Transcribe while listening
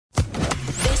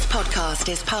podcast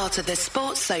is part of the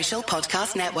Sports Social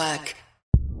Podcast Network.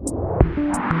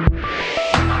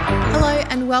 Hello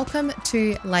and welcome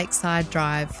to Lakeside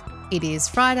Drive. It is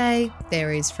Friday,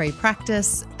 there is free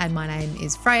practice, and my name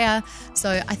is Freya.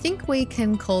 So I think we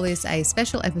can call this a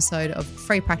special episode of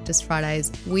Free Practice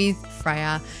Fridays with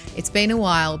Freya. It's been a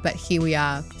while, but here we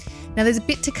are. Now there's a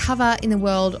bit to cover in the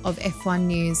world of F1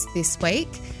 news this week,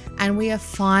 and we are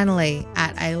finally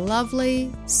at a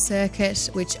lovely circuit,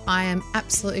 which I am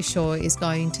absolutely sure is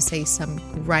going to see some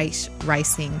great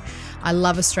racing. I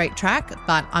love a straight track,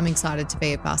 but I'm excited to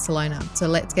be at Barcelona. So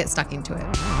let's get stuck into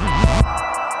it.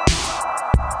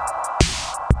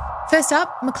 First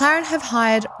up, McLaren have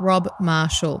hired Rob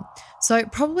Marshall. So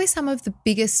probably some of the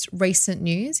biggest recent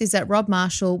news is that Rob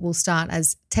Marshall will start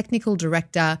as Technical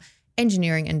Director,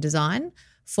 Engineering and Design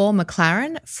for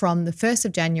McLaren from the 1st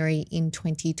of January in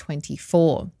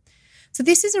 2024. So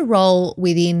this is a role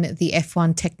within the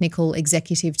F1 technical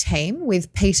executive team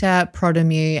with Peter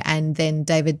Prodamou and then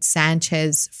David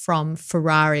Sanchez from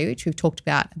Ferrari, which we've talked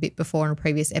about a bit before in a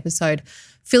previous episode,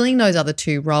 filling those other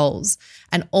two roles.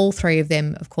 And all three of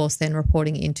them, of course, then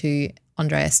reporting into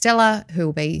Andrea Stella, who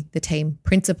will be the team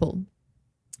principal.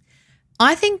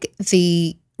 I think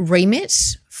the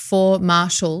remit for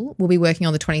Marshall will be working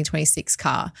on the 2026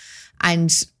 car.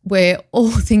 And we're all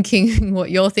thinking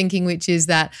what you're thinking, which is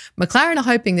that McLaren are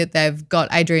hoping that they've got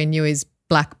Adrian Newey's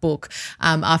black book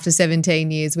after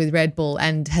 17 years with Red Bull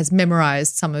and has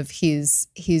memorised some of his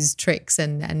tricks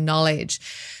and knowledge.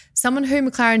 Someone who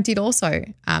McLaren did also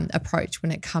approach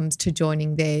when it comes to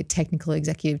joining their technical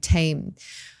executive team.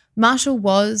 Marshall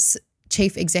was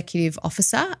Chief Executive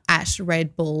Officer at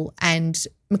Red Bull, and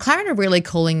McLaren are really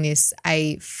calling this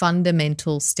a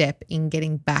fundamental step in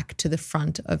getting back to the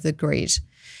front of the grid.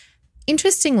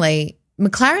 Interestingly,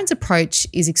 McLaren's approach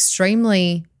is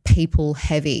extremely people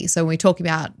heavy. So when we talk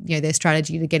about, their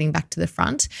strategy to getting back to the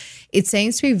front, it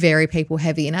seems to be very people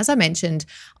heavy. And as I mentioned,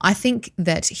 I think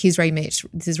that his remit,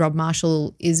 this is Rob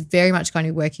Marshall, is very much going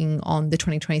to be working on the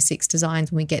 2026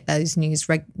 designs when we get those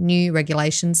new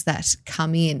regulations that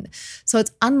come in. So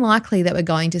it's unlikely that we're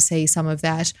going to see some of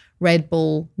that Red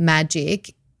Bull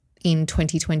magic in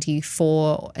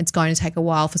 2024. It's going to take a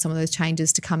while for some of those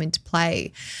changes to come into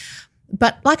play.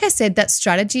 But like I said, that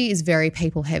strategy is very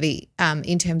people heavy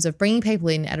in terms of bringing people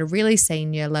in at a really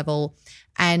senior level.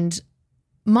 And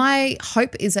my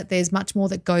hope is that there's much more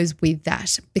that goes with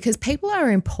that, because people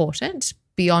are important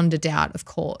beyond a doubt, of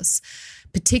course,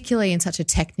 particularly in such a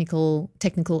technical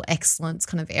excellence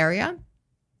kind of area.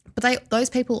 But those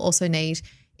people also need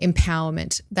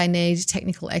empowerment. They need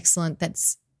technical excellence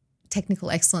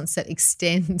that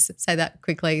extends, say that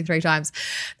quickly 3 times.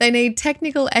 They need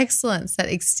technical excellence that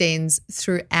extends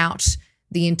throughout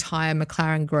the entire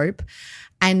McLaren group,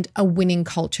 and a winning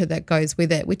culture that goes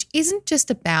with it, which isn't just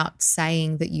about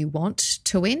saying that you want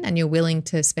to win and you're willing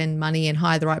to spend money and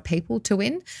hire the right people to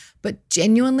win, but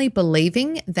genuinely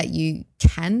believing that you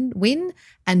can win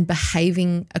and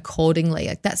behaving accordingly.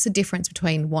 Like, that's the difference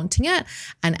between wanting it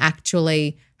and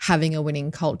actually having a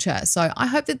winning culture. So I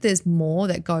hope that there's more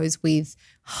that goes with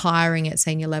hiring at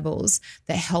senior levels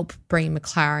that help bring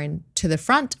McLaren to the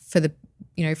front for the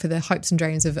hopes and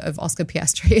dreams of Oscar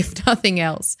Piastri, if nothing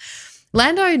else.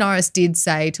 Lando Norris did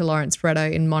say to Lawrence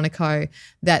Pareto in Monaco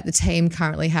that the team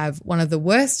currently have one of the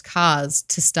worst cars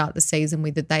to start the season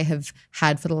with that they have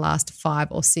had for the last 5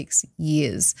 or 6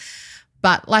 years.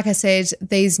 But like I said,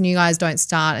 these new guys don't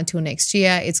start until next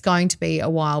year. It's going to be a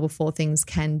while before things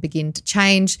can begin to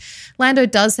change. Lando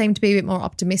does seem to be a bit more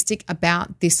optimistic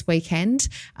about this weekend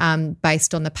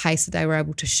based on the pace that they were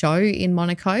able to show in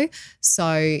Monaco.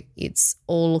 So it's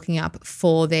all looking up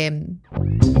for them.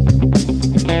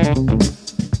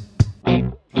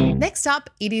 Next up,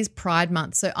 it is Pride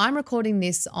Month. So I'm recording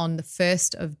this on the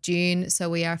 1st of June. So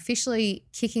we are officially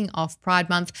kicking off Pride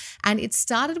Month. And it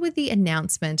started with the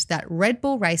announcement that Red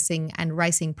Bull Racing and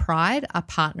Racing Pride are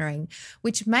partnering,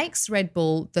 which makes Red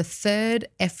Bull the 3rd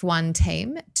F1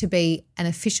 team to be an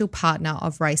official partner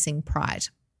of Racing Pride.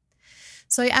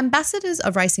 So ambassadors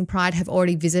of Racing Pride have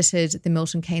already visited the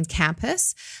Milton Keynes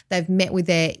campus. They've met with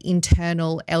their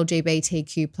internal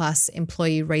LGBTQ plus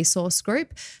employee resource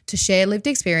group to share lived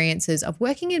experiences of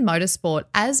working in motorsport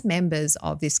as members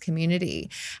of this community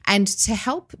and to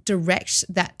help direct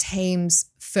that team's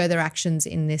further actions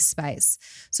in this space.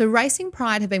 So Racing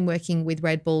Pride have been working with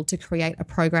Red Bull to create a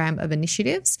program of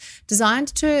initiatives designed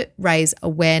to raise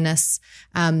awareness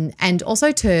and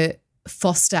also to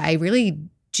foster a really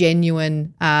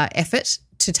genuine effort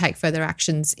to take further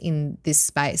actions in this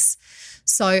space.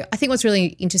 So I think what's really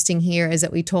interesting here is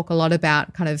that we talk a lot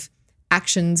about kind of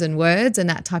actions and words and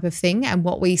that type of thing. And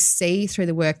what we see through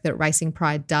the work that Racing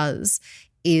Pride does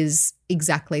is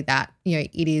exactly that.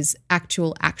 It is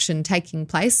actual action taking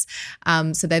place.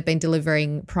 So they've been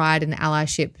delivering Pride and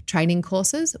allyship training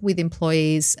courses with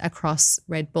employees across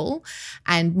Red Bull,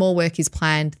 and more work is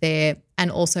planned there, and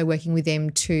also working with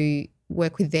them to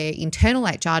work with their internal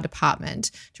HR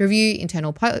department to review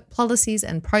internal policies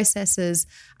and processes,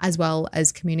 as well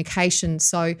as communication.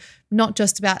 So not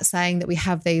just about saying that we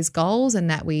have these goals and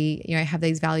that we have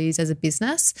these values as a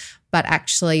business, but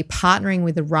actually partnering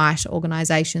with the right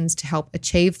organisations to help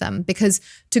achieve them. Because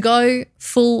to go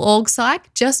full org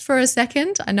psych just for a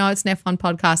second, I know it's an F1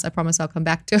 podcast, I promise I'll come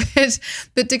back to it,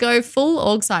 but to go full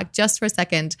org psych just for a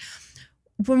second,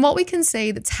 from what we can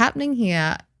see that's happening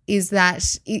here is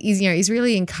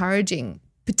really encouraging,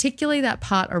 particularly that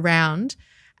part around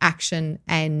action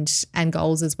and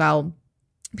goals as well.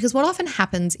 Because what often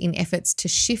happens in efforts to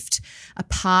shift a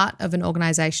part of an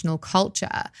organisational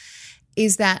culture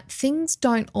is that things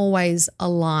don't always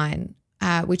align,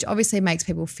 which obviously makes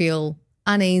people feel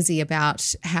uneasy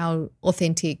about how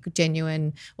authentic,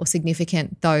 genuine, or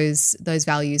significant those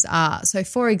values are. So,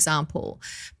 for example,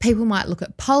 people might look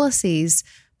at policies,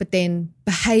 but then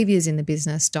behaviours in the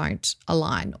business don't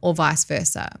align, or vice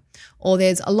versa. Or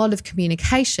there's a lot of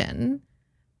communication,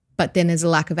 but then there's a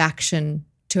lack of action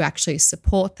to actually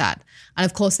support that. And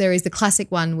of course, there is the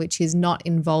classic one, which is not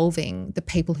involving the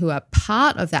people who are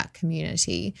part of that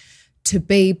community to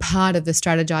be part of the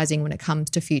strategizing when it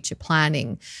comes to future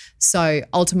planning. So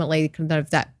ultimately, kind of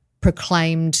that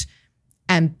proclaimed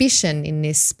ambition in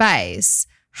this space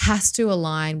has to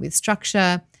align with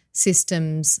structure,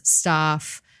 systems,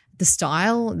 staff, the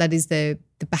style, that is the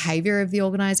behaviour of the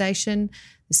organisation,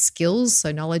 the skills,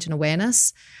 so knowledge and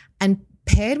awareness, and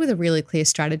paired with a really clear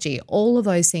strategy. All of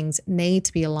those things need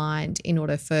to be aligned in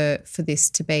order for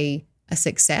this to be a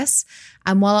success.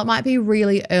 And while it might be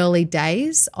really early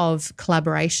days of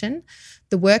collaboration,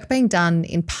 the work being done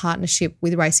in partnership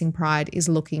with Racing Pride is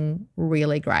looking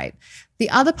really great. The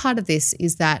other part of this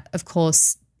is that, of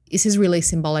course, this is really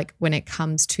symbolic when it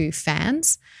comes to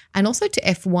fans and also to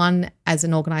F1 as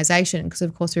an organisation, because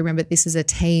of course we remember this is a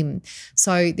team.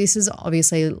 So this is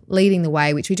obviously leading the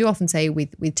way, which we do often say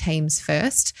with teams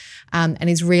first, and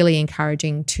is really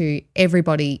encouraging to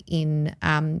everybody in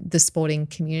the sporting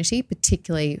community,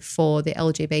 particularly for the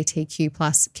LGBTQ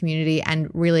plus community, and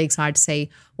really excited to see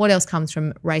what else comes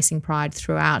from Racing Pride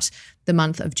throughout the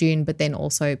month of June, but then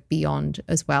also beyond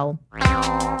as well.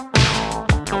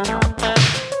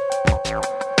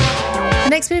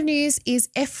 The next bit of news is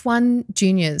F1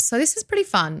 Juniors. So this is pretty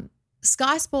fun.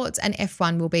 Sky Sports and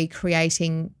F1 will be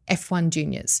creating F1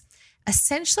 Juniors.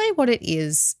 Essentially what it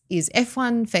is an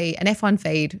F1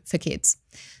 feed for kids.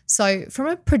 So from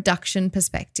a production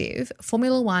perspective,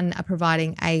 Formula One are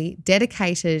providing a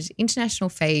dedicated international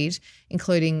feed,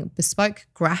 including bespoke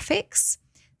graphics,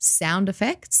 sound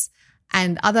effects,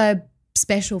 and other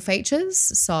special features.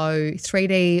 So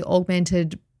 3D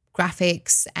augmented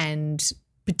graphics and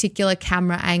particular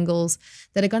camera angles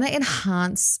that are going to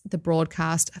enhance the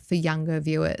broadcast for younger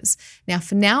viewers. Now,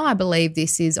 for now, I believe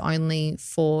this is only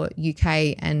for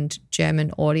UK and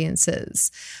German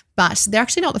audiences, but they're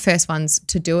actually not the first ones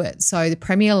to do it. So the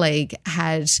Premier League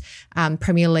had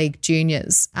Premier League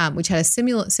Juniors, which had a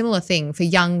similar thing for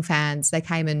young fans. They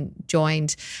came and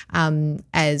joined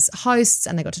as hosts,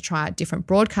 and they got to try out different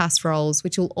broadcast roles,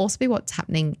 which will also be what's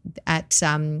happening at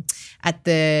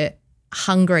the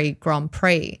Hungary Grand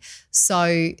Prix.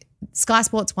 So Sky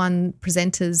Sports 1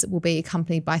 presenters will be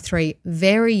accompanied by 3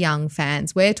 very young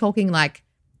fans. We're talking like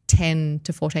 10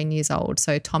 to 14 years old.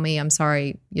 So Tommy, I'm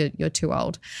sorry, you're too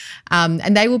old.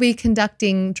 And they will be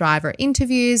conducting driver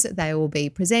interviews. They will be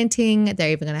presenting.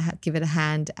 They're even going to give it a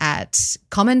hand at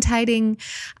commentating.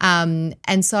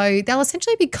 And so they'll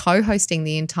essentially be co-hosting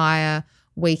the entire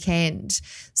weekend.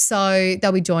 So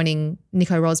they'll be joining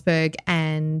Nico Rosberg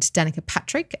and Danica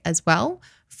Patrick as well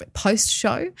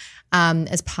post-show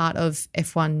as part of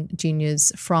F1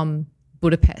 Juniors from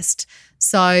Budapest.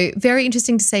 So very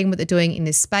interesting to see what they're doing in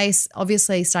this space.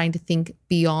 Obviously starting to think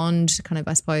beyond kind of,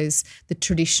 I suppose, the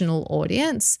traditional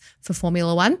audience for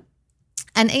Formula One.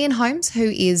 And Ian Holmes, who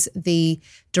is the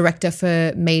director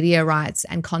for media rights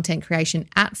and content creation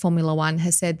at Formula One,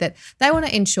 has said that they want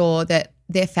to ensure that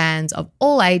their fans of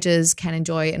all ages can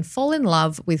enjoy and fall in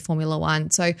love with Formula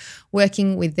One. So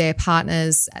working with their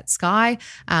partners at Sky,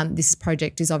 this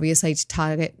project is obviously to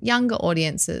target younger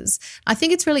audiences. I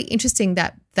think it's really interesting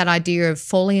that idea of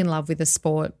falling in love with a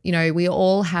sport. You know, we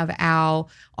all have our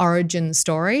origin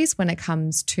stories when it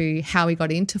comes to how we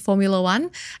got into Formula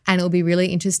One, and it'll be really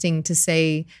interesting to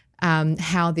see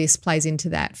how this plays into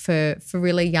that for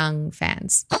really young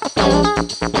fans.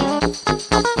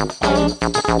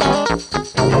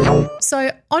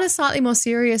 So on a slightly more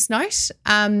serious note,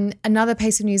 another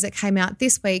piece of news that came out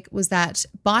this week was that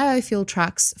biofuel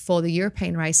trucks for the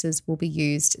European races will be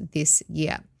used this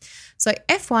year. So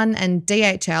F1 and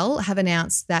DHL have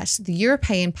announced that the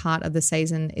European part of the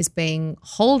season is being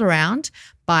hauled around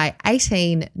by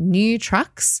 18 new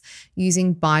trucks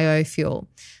using biofuel.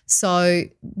 So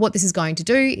what this is going to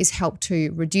do is help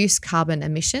to reduce carbon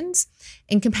emissions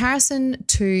in comparison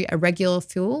to a regular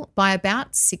fuel by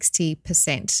about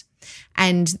 60%.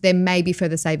 And there may be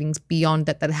further savings beyond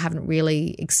that I haven't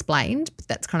really explained, but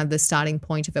that's kind of the starting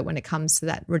point of it when it comes to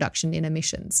that reduction in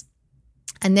emissions.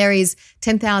 And there is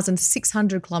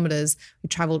 10,600 kilometres we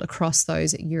travelled across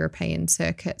those European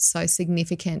circuits. So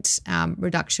significant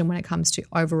reduction when it comes to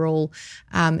overall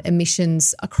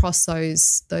emissions across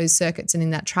those circuits and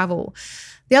in that travel.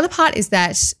 The other part is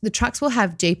that the trucks will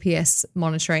have GPS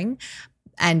monitoring,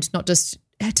 and not just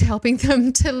helping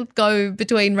them to go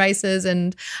between races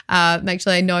and make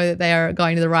sure they know that they are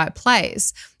going to the right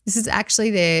place. This is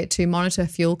actually there to monitor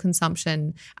fuel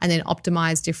consumption and then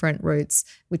optimize different routes,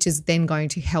 which is then going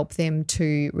to help them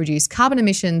to reduce carbon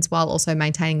emissions while also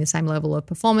maintaining the same level of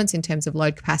performance in terms of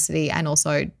load capacity and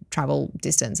also travel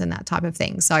distance and that type of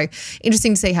thing. So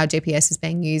interesting to see how GPS is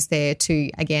being used there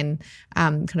to, again,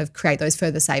 kind of create those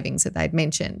further savings that they'd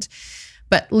mentioned.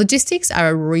 But logistics are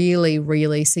a really,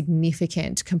 really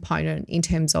significant component in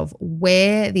terms of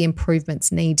where the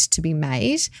improvements need to be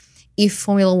made if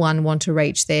Formula One want to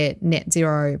reach their net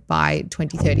zero by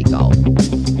 2030 goal.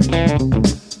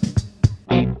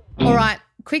 All right,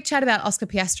 quick chat about Oscar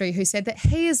Piastri, who said that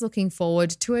he is looking forward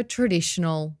to a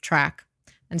traditional track.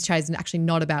 And this chat is actually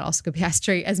not about Oscar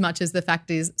Piastri as much as the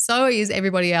fact is so is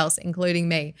everybody else, including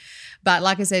me. But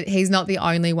like I said, he's not the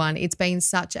only one. It's been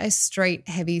such a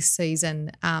street-heavy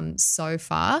season so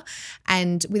far.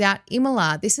 And without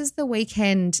Imola, this is the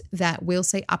weekend that we'll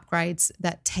see upgrades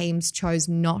that teams chose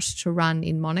not to run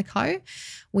in Monaco.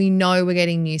 We know we're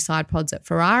getting new side pods at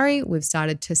Ferrari. We've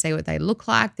started to see what they look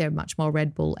like. They're much more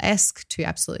Red Bull-esque, to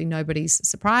absolutely nobody's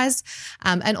surprise.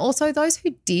 And also those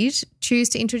who did choose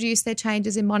to introduce their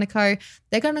changes in Monaco,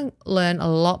 they're going to learn a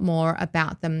lot more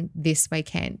about them this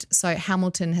weekend. So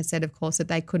Hamilton has said, of course, that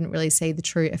they couldn't really see the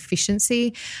true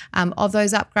efficiency of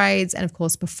those upgrades and, of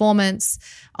course, performance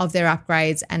of their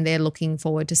upgrades, and they're looking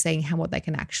forward to seeing what they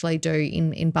can actually do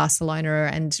in Barcelona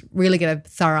and really get a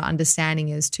thorough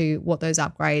understanding as to what those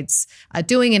upgrades are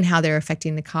doing and how they're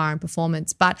affecting the car and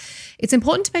performance. But it's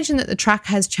important to mention that the track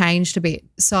has changed a bit.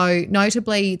 So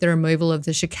notably, the removal of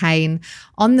the chicane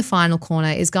on the final corner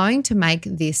is going to make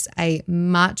this a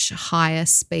much higher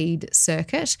speed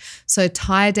circuit. So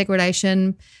tyre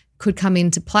degradation could come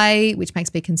into play, which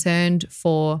makes me concerned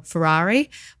for Ferrari,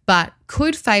 but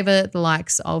could favour the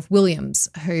likes of Williams,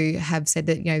 who have said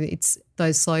that, it's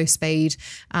those slow speed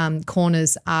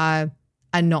corners are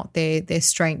not their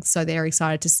strength. So they're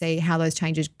excited to see how those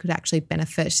changes could actually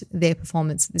benefit their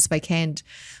performance this weekend.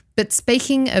 But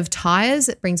speaking of tyres,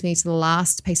 it brings me to the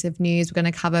last piece of news we're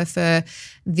going to cover for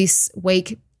this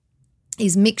week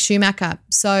is Mick Schumacher.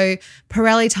 So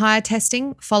Pirelli tyre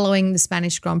testing following the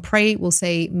Spanish Grand Prix will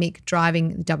see Mick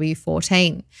driving the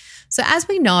W14. So as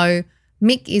we know,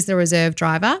 Mick is the reserve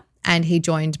driver and he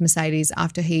joined Mercedes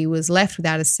after he was left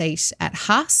without a seat at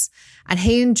Haas. And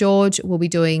he and George will be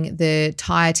doing the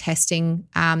tyre testing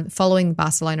following the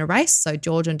Barcelona race. So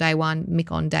George on day one,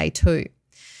 Mick on day two.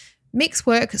 Mick's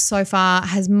work so far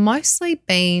has mostly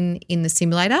been in the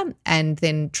simulator and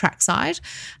then trackside.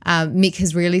 Mick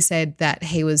has really said that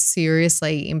he was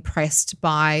seriously impressed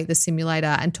by the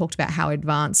simulator and talked about how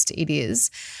advanced it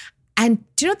is. And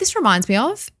do you know what this reminds me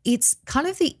of? It's kind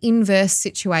of the inverse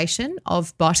situation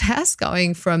of Bottas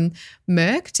going from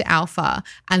Merc to Alpha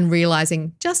and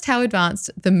realising just how advanced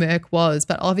the Merc was,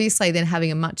 but obviously then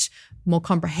having a much more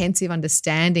comprehensive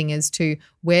understanding as to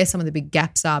where some of the big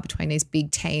gaps are between these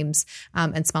big teams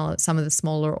and some of the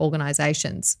smaller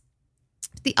organisations.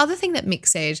 The other thing that Mick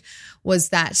said was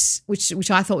that, which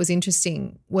I thought was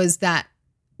interesting, was that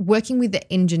working with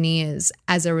the engineers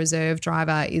as a reserve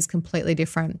driver is completely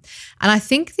different. And I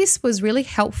think this was really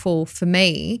helpful for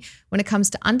me when it comes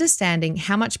to understanding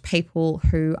how much people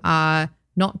who are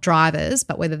not drivers,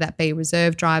 but whether that be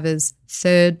reserve drivers,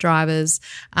 third drivers,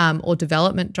 or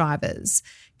development drivers,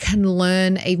 can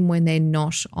learn even when they're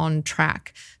not on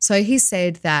track. So he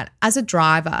said that as a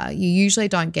driver, you usually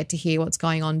don't get to hear what's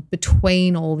going on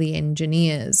between all the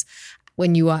engineers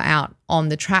when you are out on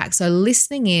the track. So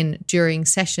listening in during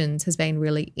sessions has been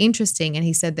really interesting. And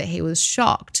he said that he was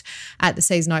shocked at the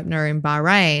season opener in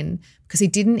Bahrain because he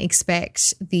didn't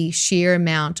expect the sheer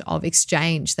amount of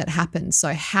exchange that happens.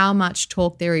 So how much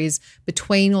talk there is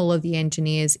between all of the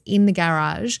engineers in the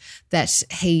garage that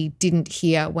he didn't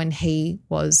hear when he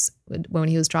was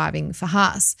driving for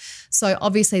Haas. So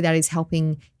obviously that is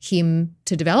helping him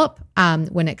to develop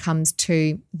when it comes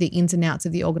to the ins and outs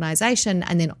of the organisation,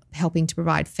 and then helping to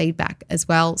provide feedback as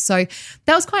well. So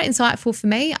that was quite insightful for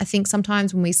me. I think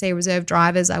sometimes when we see reserve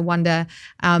drivers, I wonder,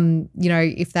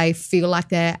 if they feel like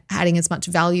they're adding as much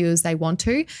value as they want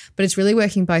to, but it's really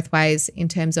working both ways in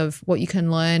terms of what you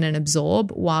can learn and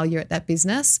absorb while you're at that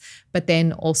business, but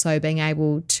then also being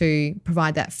able to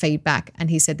provide that feedback. And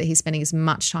he said that he's spending as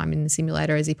much time in the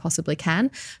simulator as he possibly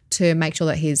can to make sure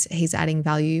that he's adding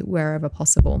value wherever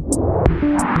possible.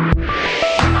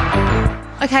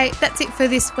 Okay, that's it for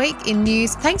this week in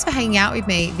news. Thanks for hanging out with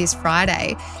me this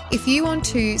Friday. If you want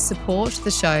to support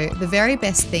the show, the very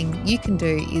best thing you can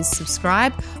do is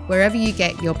subscribe wherever you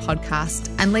get your podcast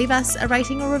and leave us a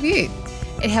rating or review.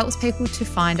 It helps people to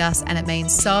find us, and it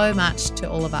means so much to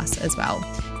all of us as well.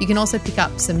 You can also pick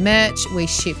up some merch. We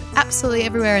ship absolutely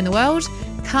everywhere in the world.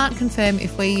 Can't confirm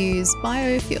if we use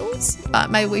biofuels,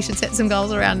 but maybe we should set some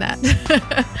goals around that.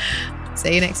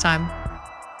 See you next time.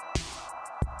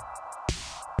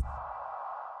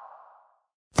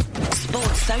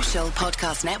 Sports Social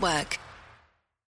Podcast Network.